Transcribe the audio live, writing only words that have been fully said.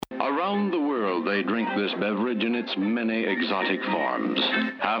Around the world, they drink this beverage in its many exotic forms.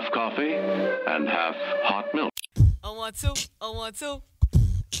 Half coffee and half hot milk. I want to. I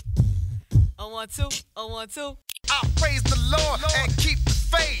praise the Lord and keep the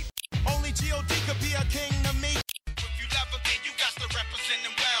faith. Only G.O.D. could be a king to me. If you love him, then you got to represent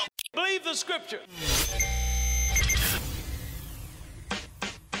him well. Believe the scripture.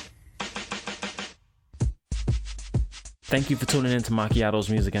 Thank you for tuning in to Macchiato's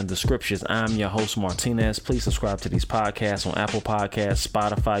Music and the Scriptures. I'm your host, Martinez. Please subscribe to these podcasts on Apple Podcasts,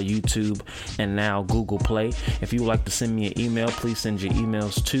 Spotify, YouTube, and now Google Play. If you would like to send me an email, please send your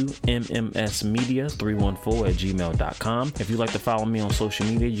emails to mmsmedia314@gmail.com. If you'd like to follow me on social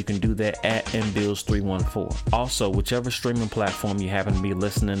media, you can do that at mbills314. Also, whichever streaming platform you happen to be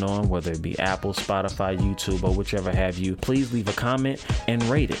listening on, whether it be Apple, Spotify, YouTube, or whichever have you, please leave a comment and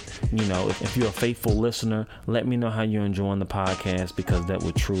rate it. You know, if you're a faithful listener, let me know how you enjoy the podcast, because that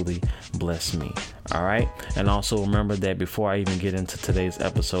would truly bless me. All right. And also remember that before I even get into today's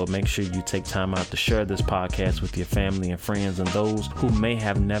episode, make sure you take time out to share this podcast with your family and friends and those who may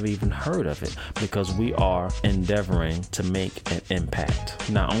have never even heard of it, because we are endeavoring to make an impact,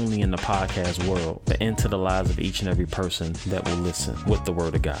 not only in the podcast world, but into the lives of each and every person that will listen with the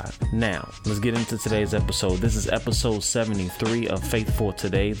word of God. Now, let's get into today's episode. This is episode 73 of Faith for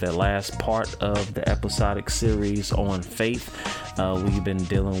Today, the last part of the episodic series on faith. We've been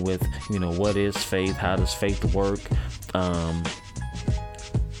dealing with, what is faith? How does faith work?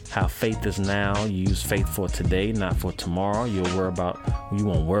 How faith is now. You use faith for today, not for tomorrow. You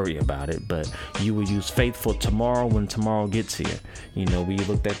won't worry about it, but you will use faith for tomorrow when tomorrow gets here. We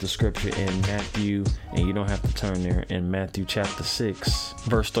looked at the scripture in Matthew, and you don't have to turn there, in Matthew chapter 6,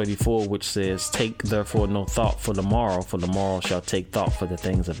 verse 34, which says, "Take therefore no thought for tomorrow shall take thought for the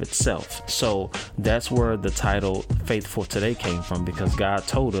things of itself." So that's where the title Faith for Today came from, because God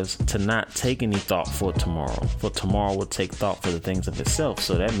told us to not take any thought for tomorrow will take thought for the things of itself.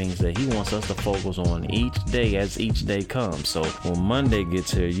 So that means that he wants us to focus on each day as each day comes. So when Monday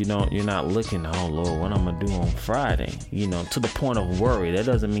gets here, you're not looking, oh Lord, what I'm gonna do on Friday, to the point of worry. That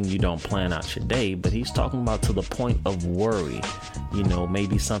doesn't mean you don't plan out your day, but he's talking about to the point of worry.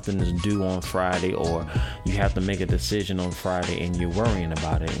 Maybe something is due on Friday, or you have to make a decision on Friday and you're worrying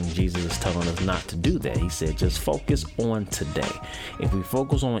about it. And Jesus is telling us not to do that. He said, just focus on today. If we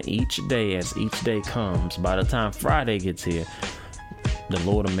focus on each day as each day comes, by the time Friday gets here, the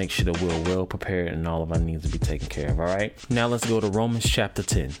Lord will make sure that we're well prepared and all of our needs will be taken care of. All right. Now let's go to Romans chapter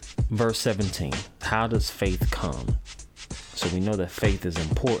 10, verse 17. How does faith come? So we know that faith is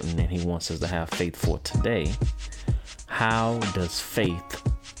important, and he wants us to have faith for today. How does faith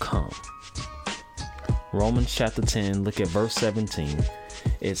come? Romans chapter 10, look at verse 17.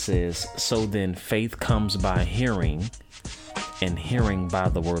 It says, "So then faith comes by hearing, and hearing by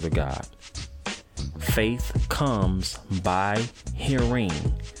the word of God." Faith comes by hearing,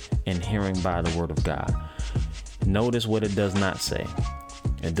 and hearing by the word of God. Notice what it does not say.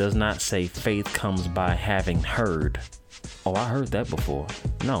 It does not say faith comes by having heard. Oh, I heard that before.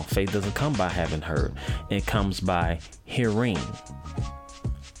 No, faith doesn't come by having heard. It comes by hearing.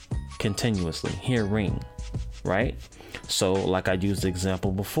 Continuously hearing, right? So like I used the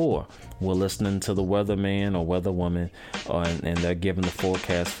example before, we're listening to the weatherman or weatherwoman, and they're giving the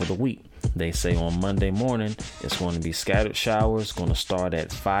forecast for the week. They say on Monday morning, it's going to be scattered showers, going to start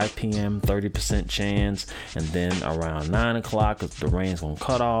at 5 p.m., 30% chance. And then around 9 o'clock, the rain's going to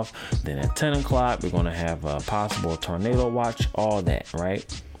cut off. Then at 10 o'clock, we're going to have a possible tornado watch, all that, right?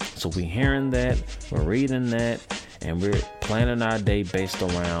 So we're hearing that, we're reading that, and we're planning our day based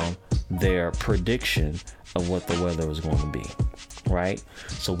around their prediction of what the weather is going to be, right?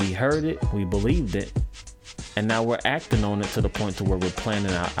 So we heard it, we believed it, and now we're acting on it to the point to where we're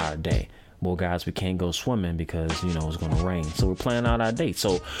planning out our day. Well, guys, we can't go swimming because, it's going to rain. So we're planning out our day.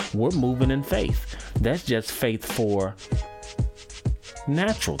 So we're moving in faith. That's just faith for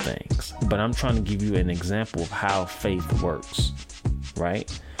natural things. But I'm trying to give you an example of how faith works, right?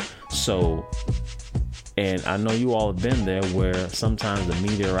 So, and I know you all have been there where sometimes the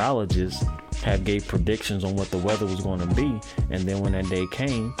meteorologists have gave predictions on what the weather was going to be. And then when that day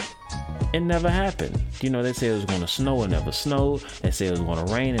came, it never happened. They said it was going to snow, it never snowed. They said it was going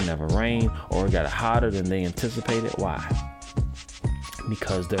to rain, it never rained. Or it got hotter than they anticipated. Why?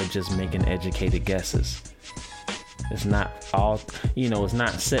 Because they're just making educated guesses. It's not all, it's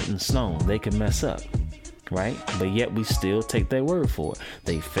not set in stone. They can mess up, right? But yet we still take their word for it.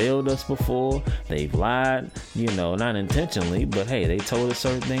 They failed us before. They've lied, not intentionally, but hey, they told us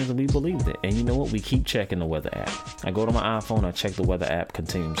certain things and we believed it. And you know what? We keep checking the weather app. I go to my iPhone, I check the weather app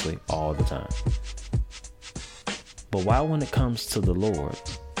continuously all the time. But why, when it comes to the Lord,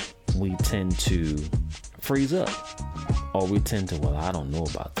 we tend to freeze up, or we tend to, well, I don't know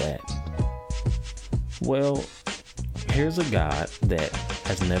about that. Well, here's a God that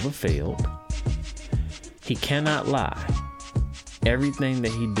has never failed. He cannot lie. Everything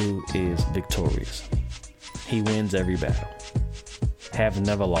that he do is victorious. He wins every battle. Have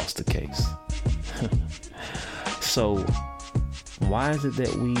never lost a case. So why is it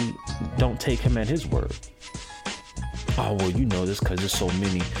that we don't take him at his word? Oh, well, you know this because there's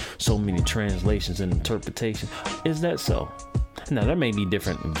so many translations and interpretations. Is that so? Now, there may be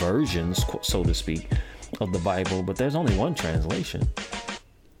different versions, so to speak, of the Bible, but there's only one translation.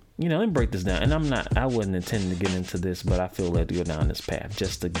 You know, let me break this down. And I wasn't intending to get into this, but I feel led to go down this path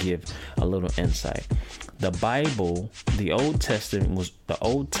just to give a little insight. The Bible, the Old Testament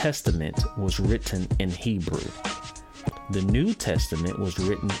was written in Hebrew. The New Testament was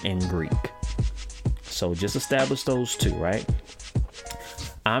written in Greek. So just establish those two, right?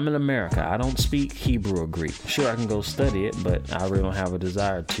 I'm in America. I don't speak Hebrew or Greek. Sure, I can go study it, but I really don't have a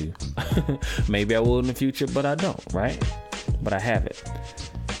desire to. Maybe I will in the future, but I don't, right? But I have it.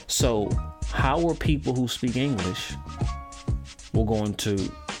 So how are people who speak English going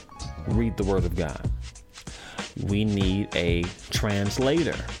to read the Word of God? We need a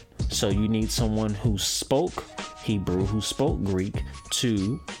translator. So you need someone who spoke Hebrew, who spoke Greek,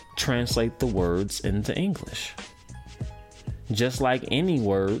 to translate the words into English. Just like any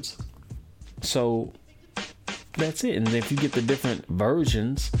words. So that's it. And if you get the different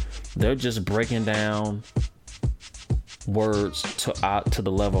versions, they're just breaking down words to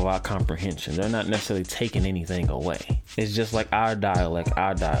the level of our comprehension. They're not necessarily taking anything away. It's just like our dialect,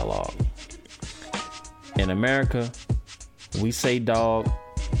 our dialogue. In America, we say dog.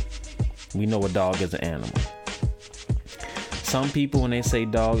 We know a dog is an animal. Some people, when they say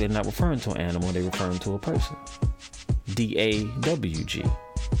dog, they're not referring to an animal. They're referring to a person. D-A-W-G.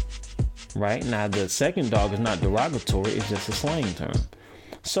 Right? Now, the second dog is not derogatory. It's just a slang term.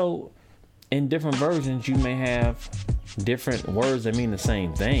 So, in different versions, you may have different words that mean the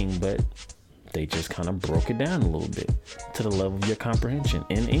same thing, but they just kind of broke it down a little bit to the level of your comprehension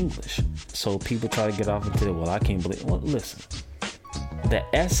in English. So people try to get off into, well, I can't believe. Well, listen. The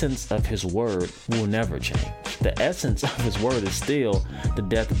essence of his word will never change. The essence of his word is still the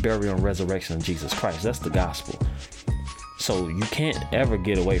death, burial, and resurrection of Jesus Christ. That's the gospel. So you can't ever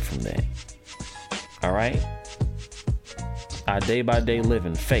get away from that. All right? Our day by day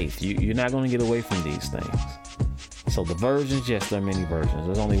living, faith. You're not going to get away from these things. So the versions, yes, there are many versions.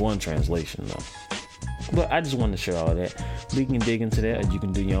 There's only one translation, though. But I just wanted to share all that. We can dig into that. You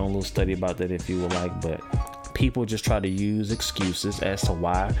can do your own little study about that if you would like. But people just try to use excuses as to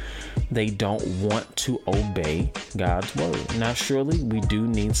why they don't want to obey God's word. Now, surely we do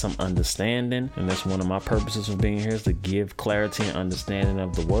need some understanding. And that's one of my purposes of being here, is to give clarity and understanding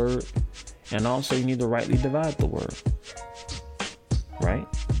of the word. And also you need to rightly divide the word. Right?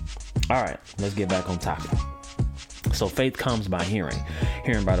 All right, let's get back on topic. So faith comes by hearing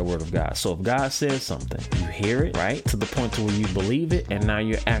by the word of God. So if God says something, you hear it, right? To the point to where you believe it, and now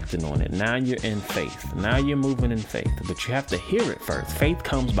you're acting on it. Now you're in faith. Now you're moving in faith. But you have to hear it first. Faith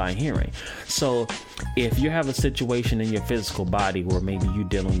comes by hearing. So if you have a situation in your physical body where maybe you're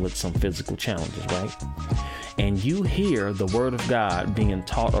dealing with some physical challenges, right? And you hear the word of God being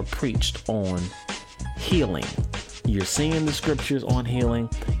taught or preached on healing. You're seeing the scriptures on healing,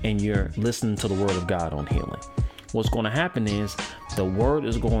 and you're listening to the word of God on healing. What's going to happen is the word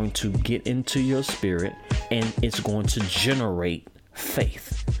is going to get into your spirit, and it's going to generate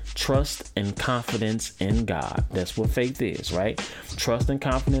faith, trust, and confidence in God. That's what faith is, right? Trust and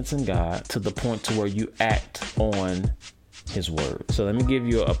confidence in God to the point to where you act on his word. So let me give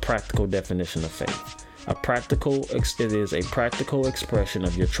you a practical definition of faith. It is a practical expression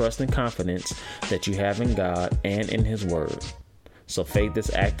of your trust and confidence that you have in God and in his word. So faith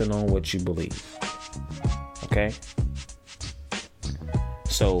is acting on what you believe. Okay?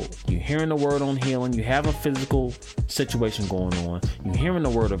 So you're hearing the word on healing. You have a physical situation going on. You're hearing the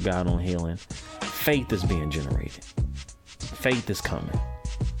word of God on healing. Faith is being generated. Faith is coming.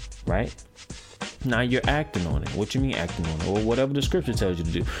 Right? Now you're acting on it. What you mean acting on it? Or whatever the scripture tells you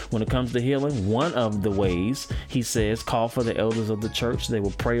to do. When it comes to healing, one of the ways, he says, call for the elders of the church. They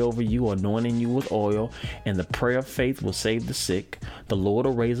will pray over you, anointing you with oil, and the prayer of faith will save the sick. The Lord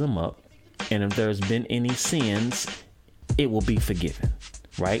will raise them up. And if there's been any sins, it will be forgiven.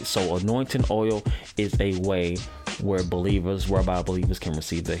 Right? So anointing oil is a way whereby believers can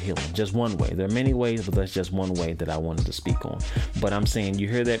receive their healing. Just one way. There are many ways, but that's just one way that I wanted to speak on. But I'm saying, you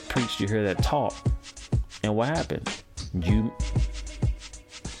hear that preached, you hear that taught, and what happened? You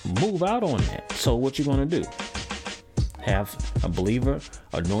move out on that. So what you going to do? Have a believer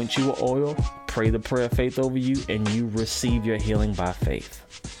anoint you with oil, pray the prayer of faith over you, and you receive your healing by faith.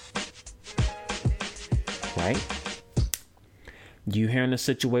 Right? You hearing a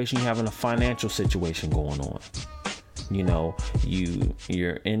situation, you having a financial situation going on. You know,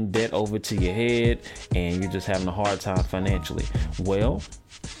 you're in debt over to your head and you're just having a hard time financially. Well,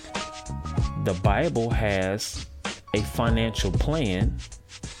 the Bible has a financial plan,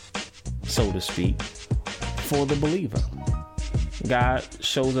 so to speak, for the believer. God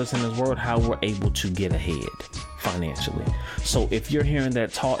shows us in his word how we're able to get ahead financially. So if you're hearing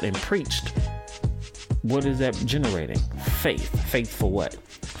that taught and preached, what is that generating? Faith. Faith for what?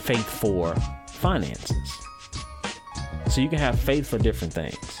 Faith for finances. So you can have faith for different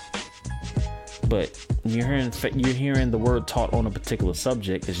things, but you're hearing the word taught on a particular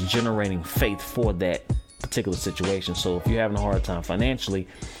subject is generating faith for that particular situation. So if you're having a hard time financially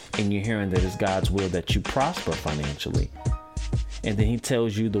and you're hearing that it's God's will that you prosper financially, and then he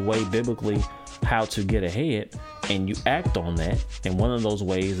tells you the way biblically how to get ahead, and you act on that, and one of those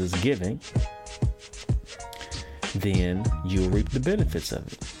ways is giving, then you'll reap the benefits of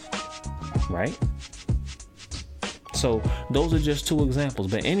it, right? So those are just two examples,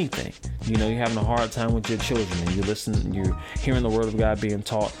 but anything, you know, you're having a hard time with your children and you're hearing the word of God being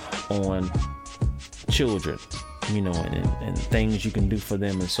taught on children, you know, and things you can do for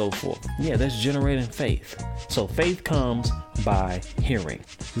them and so forth. Yeah, that's generating faith. So faith comes by hearing.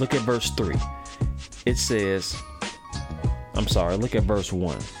 Look at verse 3. It says, look at verse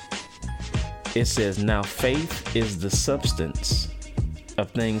 1. It says, now faith is the substance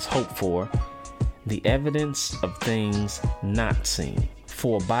of things hoped for, the evidence of things not seen.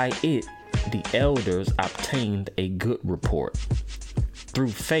 For by it the elders obtained a good report. Through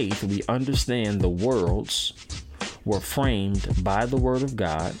faith we understand the worlds were framed by the word of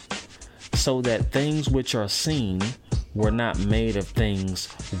God, so that things which are seen were not made of things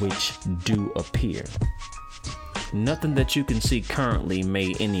which do appear. Nothing that you can see currently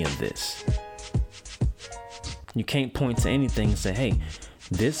made any of this. You can't point to anything and say, hey,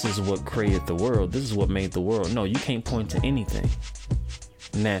 this is what created the world. This is what made the world. No, you can't point to anything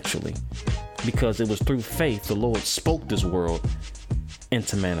naturally, because it was through faith the Lord spoke this world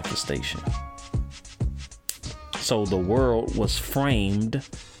into manifestation. So the world was framed.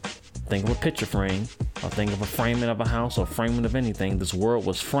 Think of a picture frame, or think of a framing of a house, or framing of anything. This world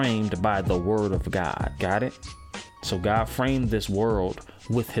was framed by the word of God. Got it? So God framed this world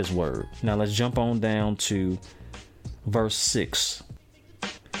with his word. Now let's jump on down to verse 6.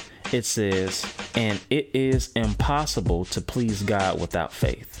 It says, and it is impossible to please God without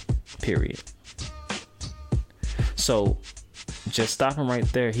faith, period. So just stopping right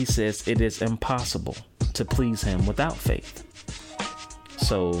there, he says it is impossible to please him without faith.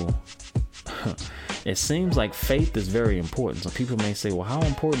 So it seems like faith is very important. So people may say, well, how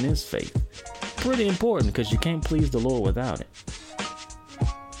important is faith? Pretty important, because you can't please the Lord without it.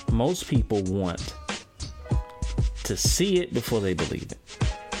 Most people want to see it before they believe it.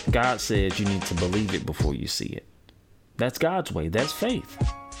 God says you need to believe it before you see it. That's God's way. That's faith.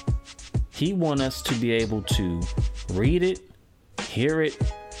 He wants us to be able to read it, hear it,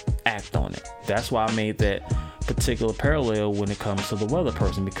 act on it. That's why I made that particular parallel when it comes to the weather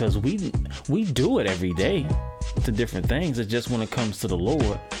person, because we do it every day to different things. It's just when it comes to the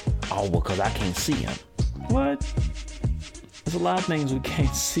Lord, oh, well, because I can't see him. What? There's a lot of things we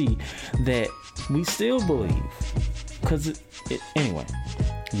can't see that we still believe. Because anyway,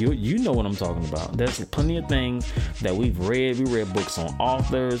 you know what I'm talking about. There's plenty of things that we've read. We read books on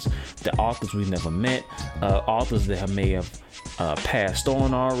authors, the authors we've never met, authors that may have passed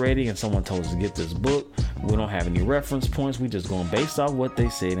on already, and someone told us to get this book. We don't have any reference points. We just going based off what they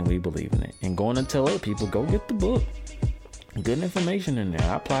said, and we believe in it. And going to tell other people, go get the book. Good information in there.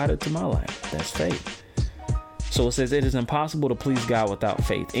 I applied it to my life. That's faith. So it says it is impossible to please God without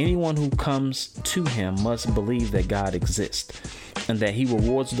faith. Anyone who comes to him must believe that God exists and that he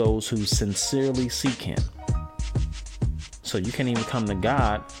rewards those who sincerely seek him. So you can't even come to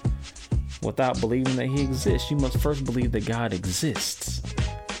God without believing that he exists. You must first believe that God exists,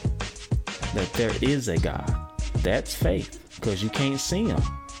 that there is a God. That's faith, because you can't see him,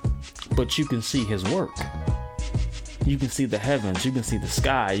 but you can see his work. You can see the heavens, you can see the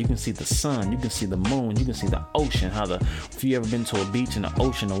sky, you can see the sun, you can see the moon, you can see the ocean. If you ever been to a beach in the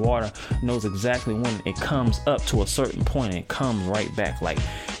ocean, the water knows exactly when it comes up to a certain point and it comes right back. Like,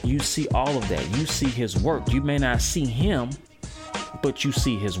 you see all of that. You see his work. You may not see him, but you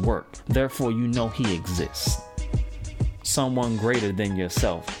see his work. Therefore, you know he exists. Someone greater than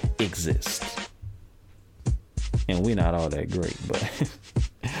yourself exists. And we're not all that great, but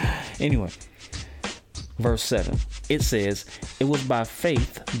anyway. Verse 7. It says, it was by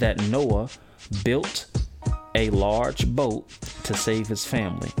faith that Noah built a large boat to save his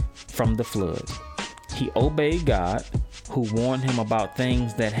family from the flood. He obeyed God, who warned him about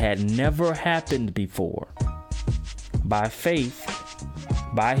things that had never happened before. By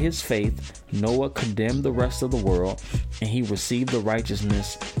his faith, Noah condemned the rest of the world, and he received the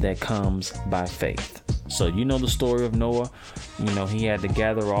righteousness that comes by faith. So you know the story of Noah. You know, he had to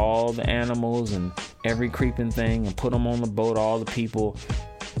gather all the animals and every creeping thing and put them on the boat, all the people,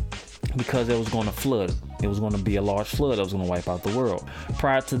 because it was going to flood. It was going to be a large flood that was going to wipe out the world.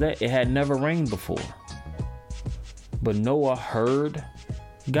 Prior to that, it had never rained before. But Noah heard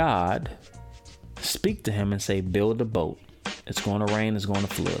God speak to him and say, build a boat. It's going to rain, it's going to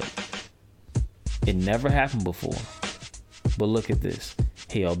flood. It never happened before. But look at this.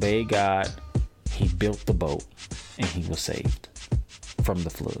 He obeyed God, he built the boat, and he was saved from the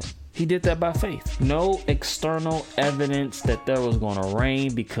flood. He did that by faith. No external evidence that there was going to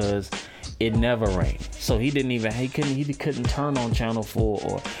rain, because it never rained. So he couldn't turn on Channel 4,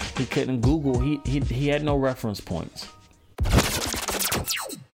 or he couldn't Google. He had no reference points.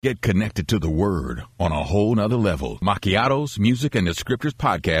 Get connected to the Word on a whole nother level. Macchiatos, Music, and the Scriptures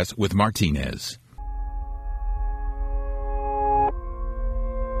podcast with Martinez.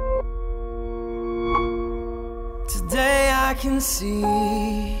 Today I can see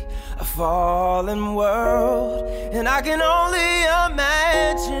a fallen world, and I can only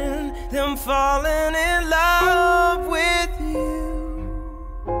imagine them falling in love with you,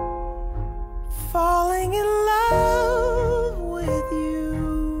 falling in love with you.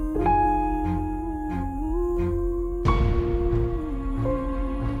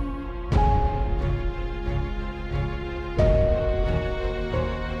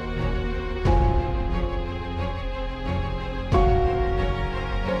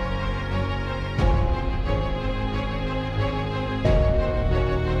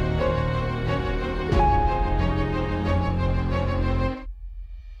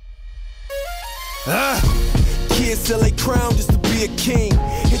 Kids sell a crown just to be a king.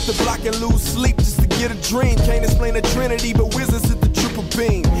 Hit the block and lose sleep just to get a dream. Can't explain the Trinity, but wizards hit the triple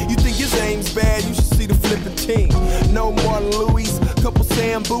beam. You think his aim's bad, you should see the flipping team. No Martin Louis, couple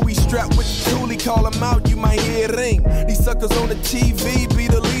Sam Bowie strapped with the toolie. Call them out, you might hear it ring. These suckers on the TV be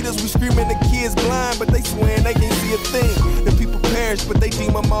the leaders. We screaming the kids blind, but they swearing they can't see a thing. The people perish, but they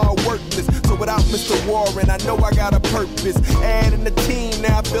deem them all worthless. So without Mr. Warren, I know I got a purpose. Adding the team,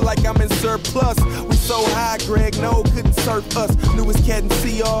 now I feel like I'm in surplus. We so high, Greg, no, couldn't serve us. Newest cat and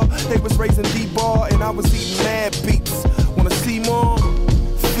CR, they was raising D-ball, and I was eating mad beats. Wanna see more?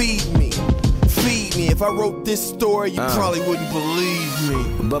 Feed me, feed me. If I wrote this story, you probably wouldn't believe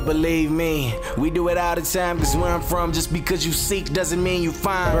me. But believe me, we do it all the time, cause where I'm from, just because you seek doesn't mean you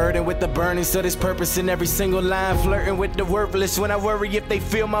find. Burden with the burning, so there's purpose in every single line. Flirting with the worthless when I worry if they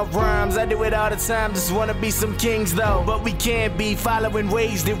feel my rhymes. I do it all the time, just wanna be some kings though. But we can't be following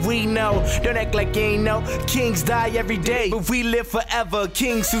ways that we know. Don't act like you ain't know. Kings die every day, but we live forever.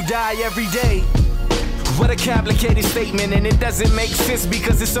 Kings who die every day. What a complicated statement, and it doesn't make sense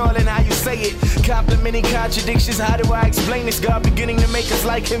because it's all in how you say it. Complimenting contradictions, how do I explain this? God beginning to make us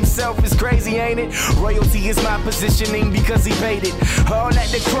like himself is crazy, ain't it? Royalty is my positioning because he paid it. All at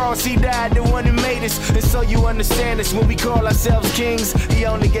the cross, he died, the one who made us. And so you understand us when we call ourselves kings. He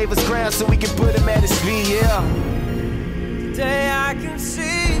only gave us crowns so we can put him at his feet, yeah. Today I can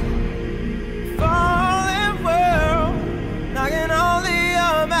see a fallen world, and I can only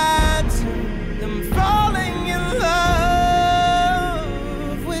imagine them falling in love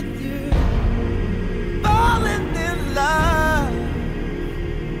with you, falling in love.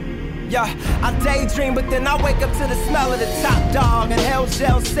 Yeah, I daydream, but then I wake up to the smell of the top dog. And hell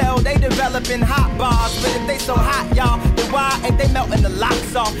shell cell, they developing hot bars. But if they so hot, y'all, then why ain't they melting the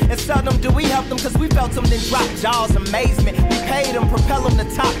locks off? And seldom do we help them, cause we felt them then drop jaws. Amazement, we paid them, propel them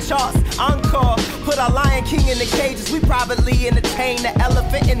to top charts. Encore, put our Lion King in the cages. We privately entertain the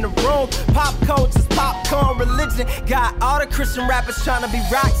elephant in the room. Pop culture's popcorn religion. Got all the Christian rappers trying to be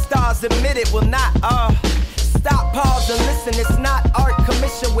rock stars. Admit it, will not, stop, pause, and listen. It's not art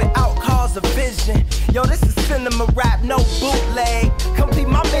commission without cause of vision. Yo, this is cinema rap, no bootleg. Complete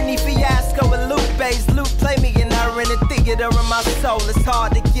my mini fiasco with Lupe. Luke play me in her in the theater of my soul. It's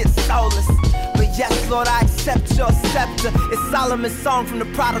hard to get soulless, but Yes, Lord, I accept your scepter. It's Solomon's song from the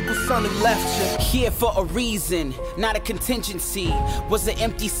prodigal son who left you. Here for a reason, not a contingency. Was an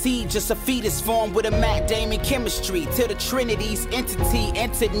empty seed, just a fetus formed with a Matt Damon chemistry. Till the Trinity's entity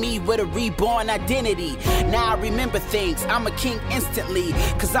entered me with a reborn identity. Now I remember things, I'm a king instantly.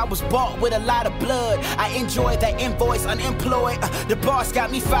 Cause I was bought with a lot of blood. I enjoyed that invoice, unemployed. The boss got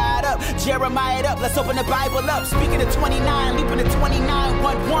me fired up. Jeremiah up, let's open the Bible up. Speaking of 29, leaping to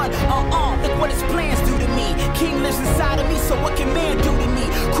 29:11. Look what his plans do to me. King lives inside of me, so what can man do to me?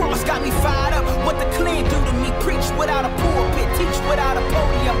 Cross got me fired up. What the clan do to me? Preach without a pulpit, teach without a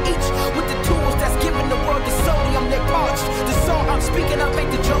podium. Each with the tools that's giving the world the sodium. They're parched. The song I'm speaking of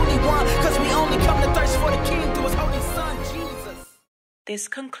ain't the Jody one. Cause we only come to thirst for the King through his holy son, Jesus. This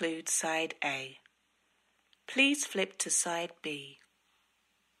concludes side A. Please flip to side B.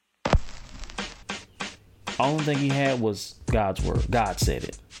 Only thing he had was God's word. God said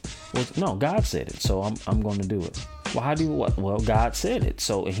it. God said it. So I'm going to do it. Well, how do you what? Well, God said it.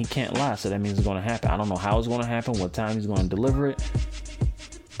 So he can't lie. So that means it's going to happen. I don't know how it's going to happen, what time he's going to deliver it,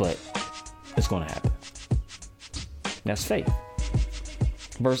 but it's going to happen. That's faith.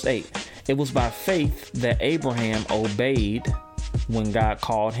 Verse 8. It was by faith that Abraham obeyed when God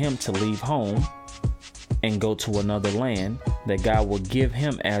called him to leave home and go to another land that God would give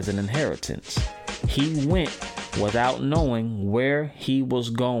him as an inheritance. He went without knowing where he was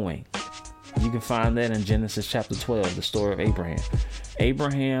going. You can find that in Genesis chapter 12, the story of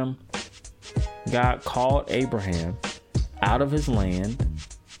Abraham. God called Abraham out of his land,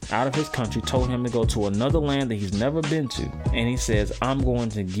 out of his country, told him to go to another land that he's never been to. And he says, I'm going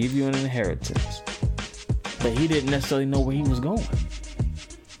to give you an inheritance. But he didn't necessarily know where he was going.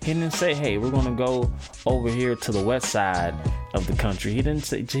 He didn't say, hey, we're going to go over here to the west side of the country. He didn't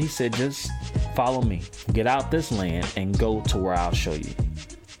say, he said, just follow me, get out this land and go to where I'll show you.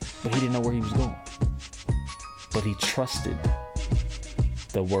 But he didn't know where he was going. But he trusted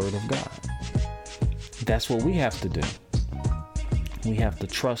the word of God. That's what we have to do. We have to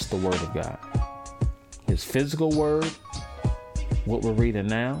trust the word of God. His physical word, what we're reading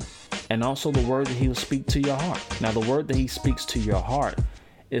now, and also the word that he will speak to your heart. Now, the word that he speaks to your heart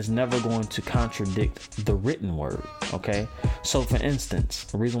is never going to contradict the written word, okay? So, for instance,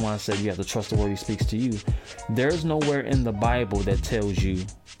 the reason why I said you have to trust the word he speaks to you, there's nowhere in the Bible that tells you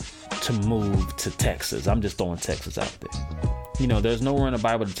to move to Texas. I'm just throwing Texas out there. You know, there's nowhere in the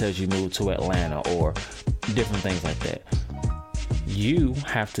Bible that tells you move to Atlanta or different things like that. You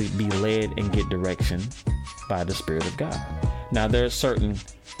have to be led and get direction by the Spirit of God. Now, there are certain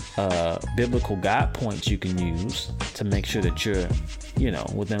biblical guide points you can use to make sure that you're,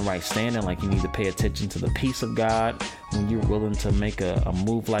 within right standing. Like, you need to pay attention to the peace of God when you're willing to make a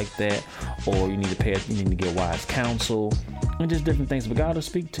move like that, or you need to get wise counsel and just different things. But God will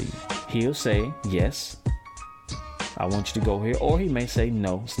speak to you. He'll say, yes, I want you to go here. Or he may say,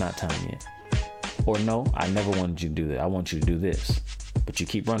 no, it's not time yet. Or no, I never wanted you to do that. I want you to do this. But you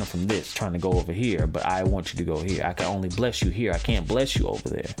keep running from this, trying to go over here. But I want you to go here. I can only bless you here. I can't bless you over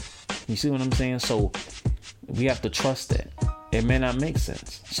there. You see what I'm saying? So we have to trust that. It may not make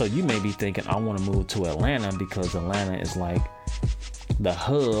sense. So you may be thinking, I want to move to Atlanta because Atlanta is like the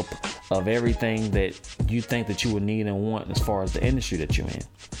hub of everything that you think that you would need and want as far as the industry that you're in.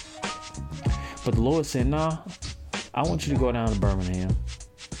 But the Lord said, nah, I want you to go down to Birmingham.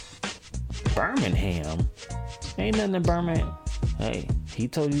 Birmingham? Ain't nothing in Birmingham. Hey, he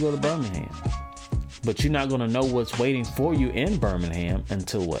told you to go to Birmingham. But you're not going to know what's waiting for you in Birmingham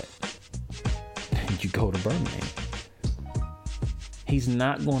until what? You go to Birmingham. He's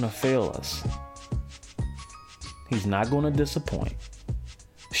not going to fail us. He's not going to disappoint.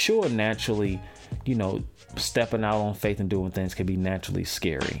 Sure, naturally, stepping out on faith and doing things can be naturally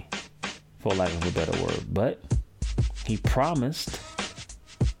scary, for lack of a better word. But he promised.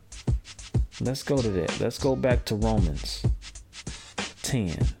 Let's go to that. Let's go back to Romans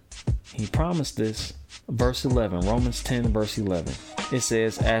 10. He promised this. Verse 11. Romans 10, verse 11. It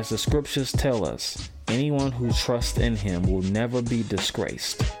says, as the scriptures tell us, anyone who trusts in him will never be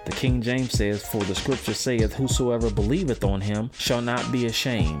disgraced. The King James says, for the scripture saith, whosoever believeth on him shall not be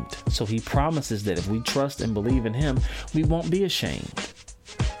ashamed. So he promises that if we trust and believe in him, we won't be ashamed.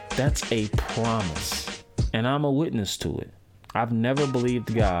 That's a promise. And I'm a witness to it. I've never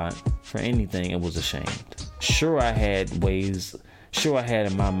believed God for anything and was ashamed. Sure, I had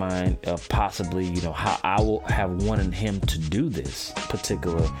in my mind possibly, how I will have wanted him to do this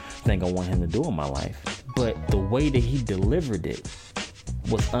particular thing I want him to do in my life. But the way that he delivered it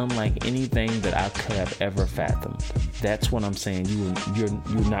was unlike anything that I could have ever fathomed. That's what I'm saying.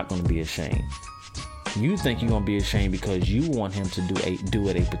 You're not going to be ashamed. You think you're going to be ashamed because you want him to do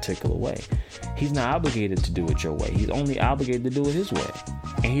it a particular way. He's not obligated to do it your way. He's only obligated to do it his way.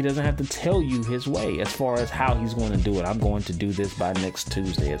 And he doesn't have to tell you his way as far as how he's going to do it. I'm going to do this by next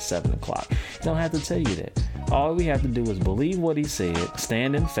Tuesday at 7 o'clock. He don't have to tell you that. All we have to do is believe what he said,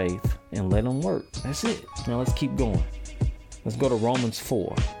 stand in faith, and let him work. That's it. Now let's keep going. Let's go to Romans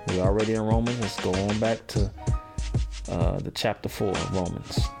 4. We're already in Romans. Let's go on back to the chapter 4 of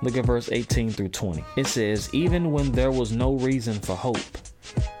Romans. Look at verse 18 through 20. It says, even when there was no reason for hope,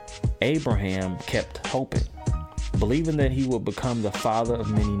 Abraham kept hoping, believing that he would become the father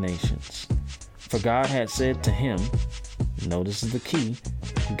of many nations. For God had said to him, notice the key,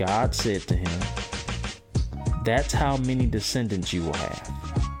 God said to him, that's how many descendants you will have.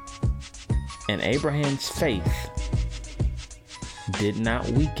 And Abraham's faith did not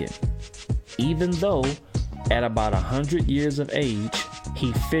weaken, even though at about 100 years of age,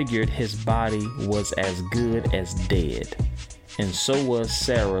 he figured his body was as good as dead, and so was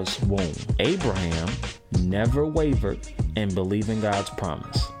Sarah's womb. Abraham never wavered in believing God's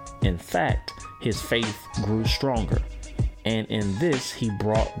promise. In fact, his faith grew stronger, and in this he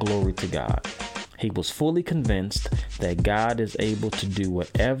brought glory to God. He was fully convinced that God is able to do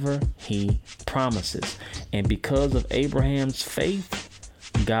whatever he promises, and because of Abraham's faith,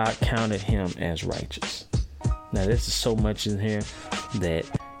 God counted him as righteous. Now, this is so much in here that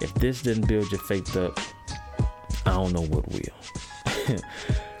if this didn't build your faith up, I don't know what will.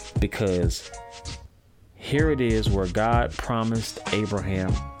 Because here it is where God promised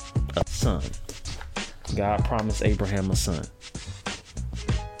Abraham a son. God promised Abraham a son.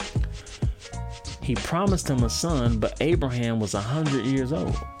 He promised him a son, but Abraham was 100 years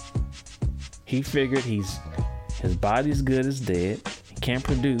old. He figured his body's good as dead. He can't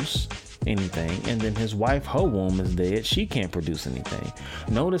produce anything, and then his wife, her womb is dead. She can't produce anything.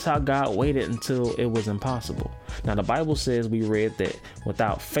 Notice how God waited until it was impossible. Now the Bible says, we read that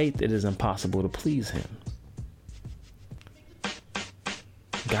without faith it is impossible to please him.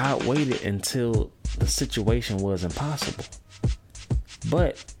 God waited until the situation was impossible,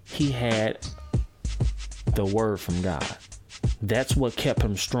 but he had the word from God. That's what kept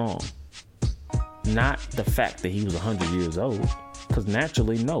him strong, not the fact that he was 100 years old. Because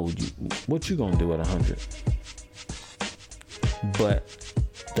naturally, no, what you gonna do at 100? But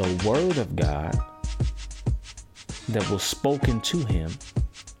the word of God that was spoken to him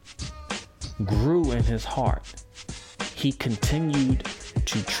grew in his heart. He continued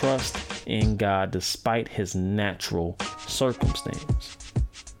to trust in God despite his natural circumstance.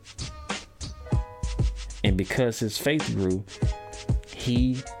 And because his faith grew,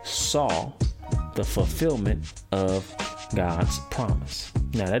 he saw the fulfillment of God's promise.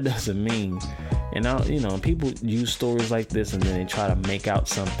 Now that doesn't mean, and people use stories like this and then they try to make out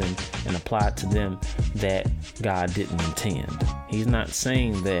something and apply it to them that God didn't intend. He's not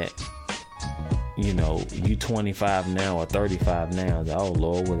saying that, you 25 now or 35 now, that, oh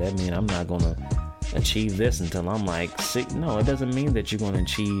Lord, well that mean I'm not gonna achieve this until I'm like 6. No, it doesn't mean that you're gonna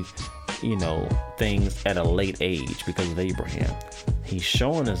achieve, things at a late age because of Abraham. He's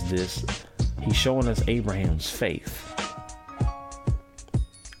showing us this. He's showing us Abraham's faith.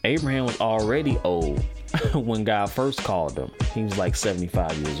 Abraham was already old when God first called him. He was like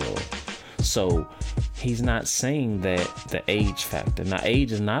 75 years old. So he's not saying that the age factor. Now,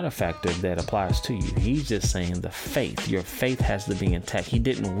 age is not a factor that applies to you. He's just saying the faith. Your faith has to be intact. He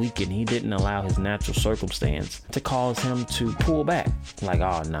didn't weaken. He didn't allow his natural circumstance to cause him to pull back. Like,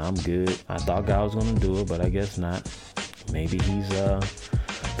 oh, no, I'm good. I thought God was going to do it, but I guess not. Maybe he's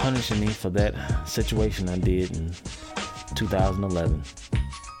punishing me for that situation I did in 2011.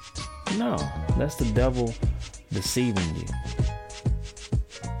 No, that's the devil deceiving you.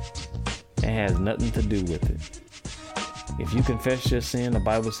 It has nothing to do with it. If you confess your sin, the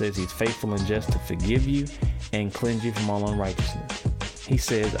Bible says he's faithful and just to forgive you and cleanse you from all unrighteousness. He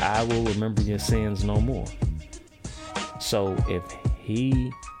says, I will remember your sins no more. So if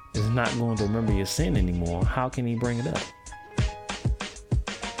he is not going to remember your sin anymore, how can he bring it up?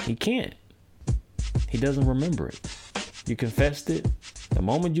 He can't. He doesn't remember it. You confessed it. The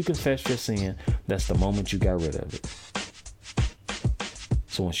moment you confess your sin, that's the moment you got rid of it.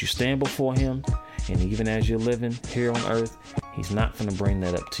 So once you stand before him, and even as you're living here on earth, he's not going to bring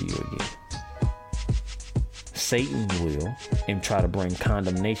that up to you again. Satan will, and try to bring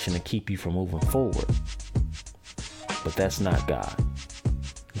condemnation to keep you from moving forward. But that's not God.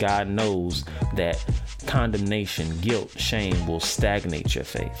 God knows that condemnation, guilt, shame will stagnate your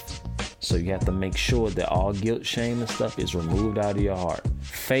faith. So you have to make sure that all guilt, shame, and stuff is removed out of your heart.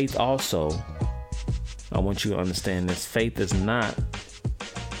 Faith also, I want you to understand this, faith is not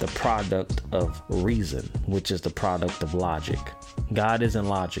the product of reason, which is the product of logic. God isn't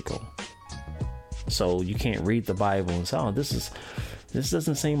logical. So you can't read the Bible and say, oh, this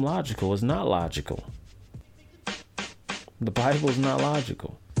doesn't seem logical. It's not logical. The Bible is not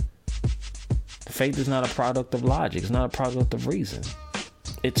logical. Faith is not a product of logic. It's not a product of reason.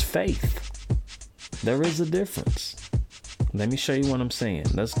 It's faith. There is a difference. Let me show you what I'm saying.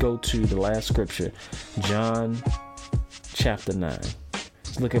 Let's go to the last scripture, John chapter 9.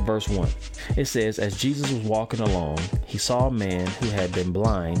 Let's look at verse 1. It says, as Jesus was walking along, he saw a man who had been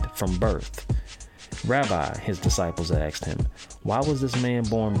blind from birth. Rabbi, his disciples asked him, why was this man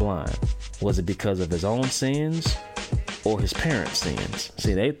born blind? Was it because of his own sins or his parents' sins?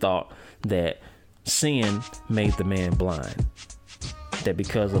 See, they thought that sin made the man blind. That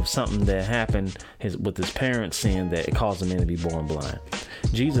because of something that happened with his parents' sin, that it caused the man to be born blind.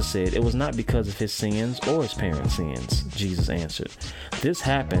 Jesus said it was not because of his sins or his parents' sins. Jesus answered, this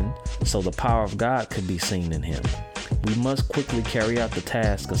happened so the power of God could be seen in him. We must quickly carry out the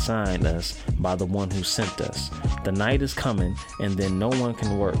task assigned us by the one who sent us. The night is coming and then no one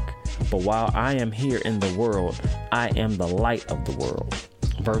can work. But while I am here in the world, I am the light of the world.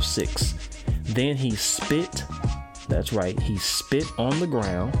 Verse 6. Then he spit. That's right. He spit on the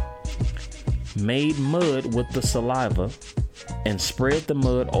ground, made mud with the saliva, and spread the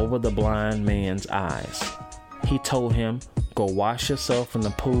mud over the blind man's eyes. He told him, go wash yourself in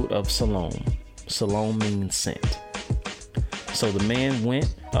the pool of Siloam. Siloam means sent. So the man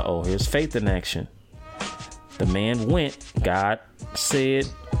went. Here's faith in action. The man went. God said,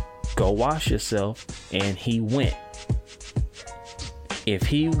 go wash yourself. And he went. If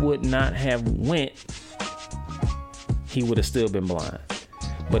he would not have went, he would have still been blind.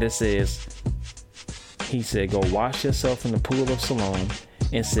 But it says, he said, go wash yourself in the pool of Siloam.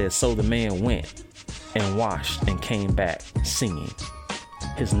 And said, so the man went and washed and came back singing.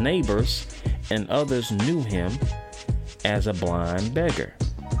 His neighbors and others knew him as a blind beggar.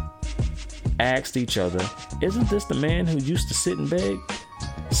 Asked each other, isn't this the man who used to sit and beg?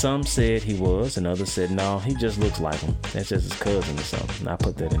 Some said he was, and others said, no, he just looks like him. That's just his cousin or something. I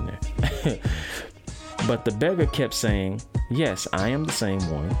put that in there. But the beggar kept saying, yes, I am the same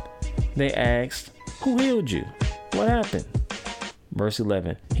one. They asked, who healed you? What happened? Verse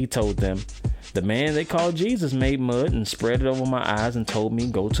 11, he told them, the man they called Jesus made mud and spread it over my eyes and told me,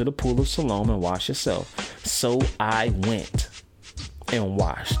 go to the pool of Siloam and wash yourself. So I went and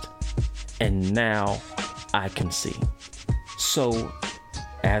washed, and now I can see. So,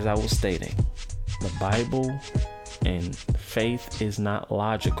 as I was stating, the Bible and faith is not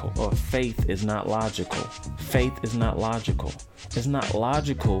logical, or faith is not logical. Faith is not logical. It's not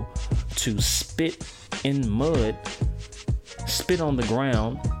logical to spit in mud, spit on the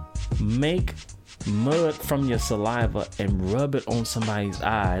ground, make mud from your saliva and rub it on somebody's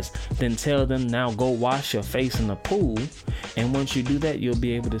eyes, then tell them, now go wash your face in the pool, and once you do that, you'll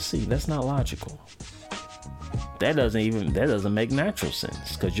be able to see. That's not logical. That doesn't make natural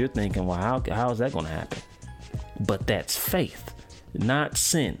sense, because you're thinking, well, how is that going to happen? But that's faith, not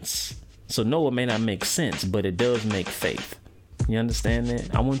sense. So no, it may not make sense, but it does make faith. You understand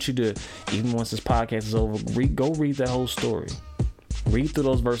that? I want you to, even once this podcast is over, go read that whole story. Read through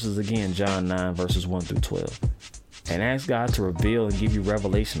those verses again, John 9, verses 1 through 12. And ask God to reveal and give you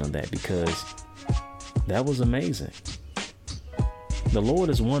revelation of that, because that was amazing. The Lord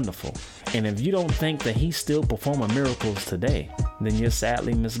is wonderful. And if you don't think that he's still performing miracles today, then you're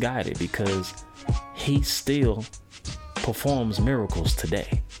sadly misguided, because he still performs miracles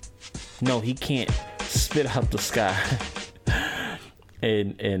today. No, he can't spit out the sky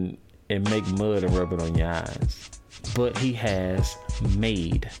and make mud and rub it on your eyes. But he has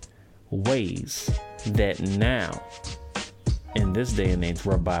made ways that now, in this day and age,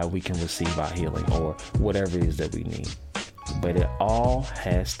 whereby we can receive our healing or whatever it is that we need. But it all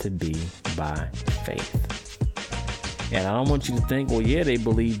has to be by faith. And I don't want you to think, well, yeah, they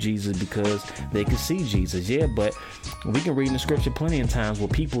believe Jesus because they could see Jesus. Yeah, but we can read in the scripture plenty of times where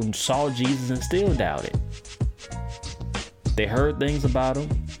people saw Jesus and still doubted. They heard things about him.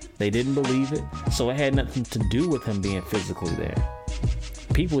 They didn't believe it. So it had nothing to do with him being physically there.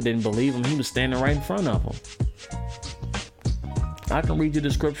 People didn't believe him. He was standing right in front of them. I can read you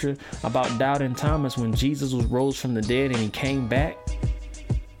the scripture about doubting Thomas when Jesus rose from the dead and he came back.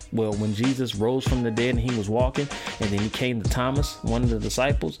 Well, when Jesus rose from the dead and he was walking, and then he came to Thomas, one of the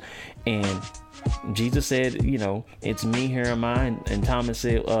disciples, and Jesus said, it's me, here am I. And Thomas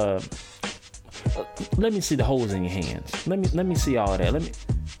said, let me see the holes in your hands. Let me see all that.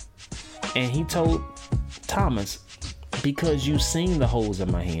 And he told Thomas, because you've seen the holes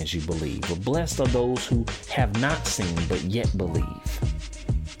in my hands, you believe. But blessed are those who have not seen, but yet believe.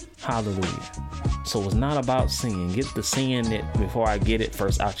 Hallelujah. So it's not about seeing. Get the seeing it before I get it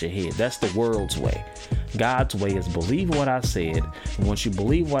first out your head. That's the world's way. God's way is believe what I said. And once you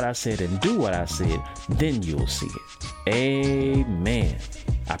believe what I said and do what I said, then you'll see it. Amen.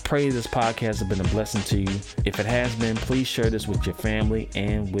 I pray this podcast has been a blessing to you. If it has been, please share this with your family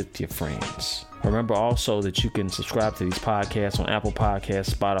and with your friends. Remember also that you can subscribe to these podcasts on Apple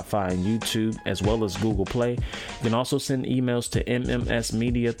Podcasts, Spotify, and YouTube, as well as Google Play. You can also send emails to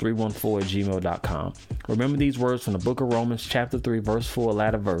mmsmedia314@gmail.com. Remember these words from the book of Romans, chapter 3, verse 4,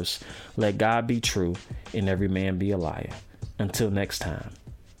 latter verse. Let God be true and every man be a liar. Until next time,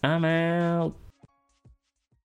 I'm out.